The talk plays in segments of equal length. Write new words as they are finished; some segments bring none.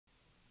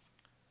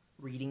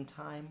Reading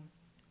time,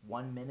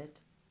 1 minute,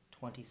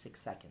 26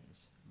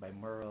 seconds by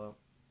Muriel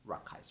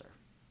Rukeyser.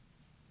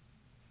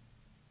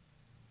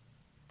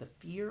 The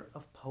fear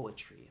of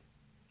poetry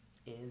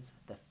is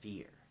the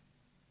fear,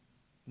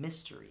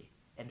 mystery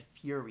and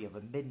fury of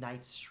a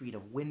midnight street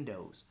of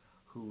windows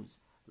whose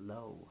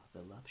low,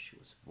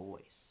 voluptuous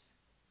voice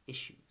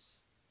issues.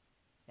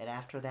 And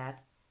after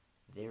that,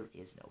 there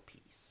is no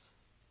peace.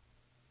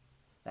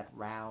 That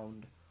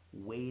round,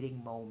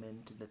 waiting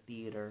moment in the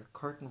theater,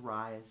 curtain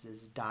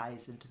rises,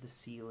 dies into the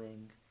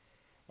ceiling,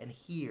 and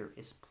here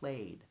is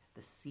played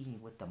the scene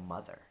with the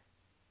mother,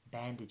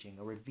 bandaging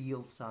a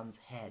revealed son's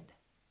head.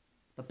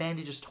 The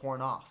bandage is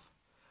torn off,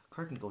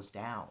 curtain goes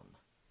down,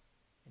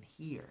 and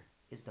here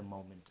is the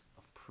moment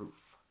of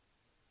proof.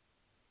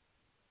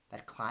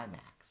 That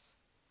climax,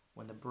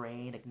 when the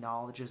brain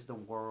acknowledges the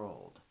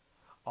world,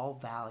 all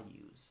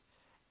values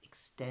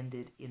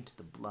extended into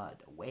the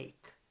blood,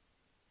 awake,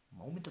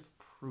 moment of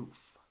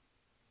proof.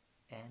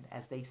 And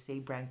as they say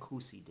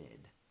Brancusi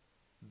did,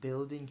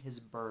 building his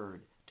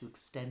bird to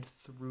extend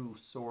through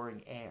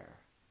soaring air,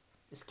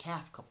 as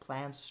Kafka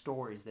plans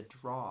stories that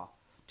draw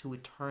to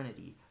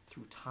eternity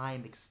through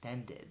time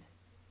extended.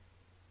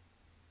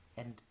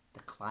 And the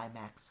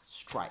climax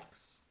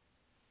strikes.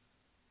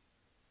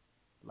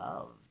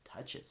 Love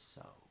touches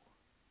so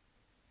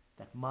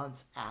that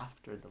months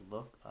after the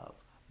look of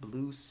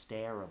blue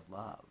stare of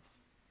love,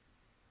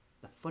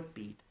 the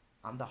footbeat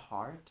on the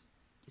heart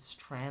is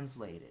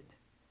translated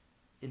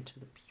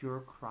into the pure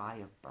cry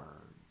of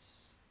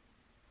birds,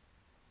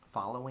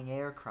 following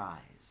air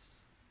cries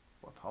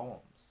or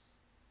poems,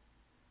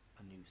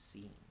 a new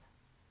scene.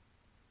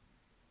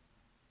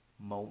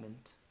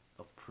 Moment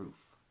of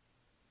proof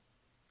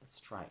that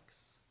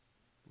strikes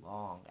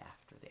long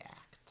after the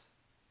act.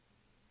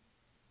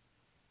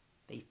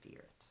 They fear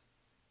it.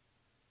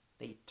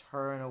 They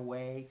turn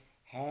away,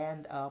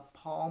 hand up,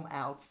 palm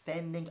out,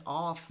 fending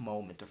off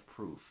moment of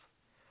proof,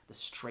 the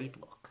straight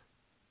look,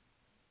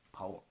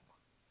 poem.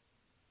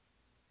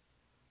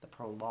 The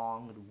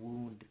prolonged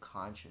wound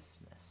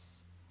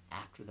consciousness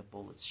after the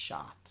bullet's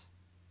shot,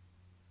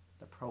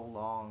 the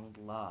prolonged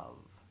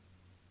love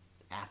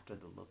after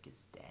the look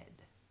is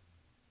dead,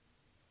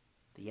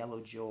 the yellow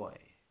joy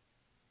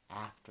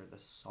after the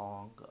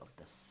song of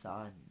the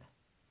sun,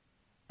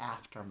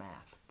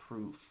 aftermath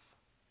proof,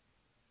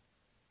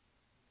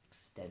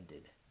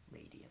 extended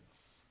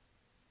radiance.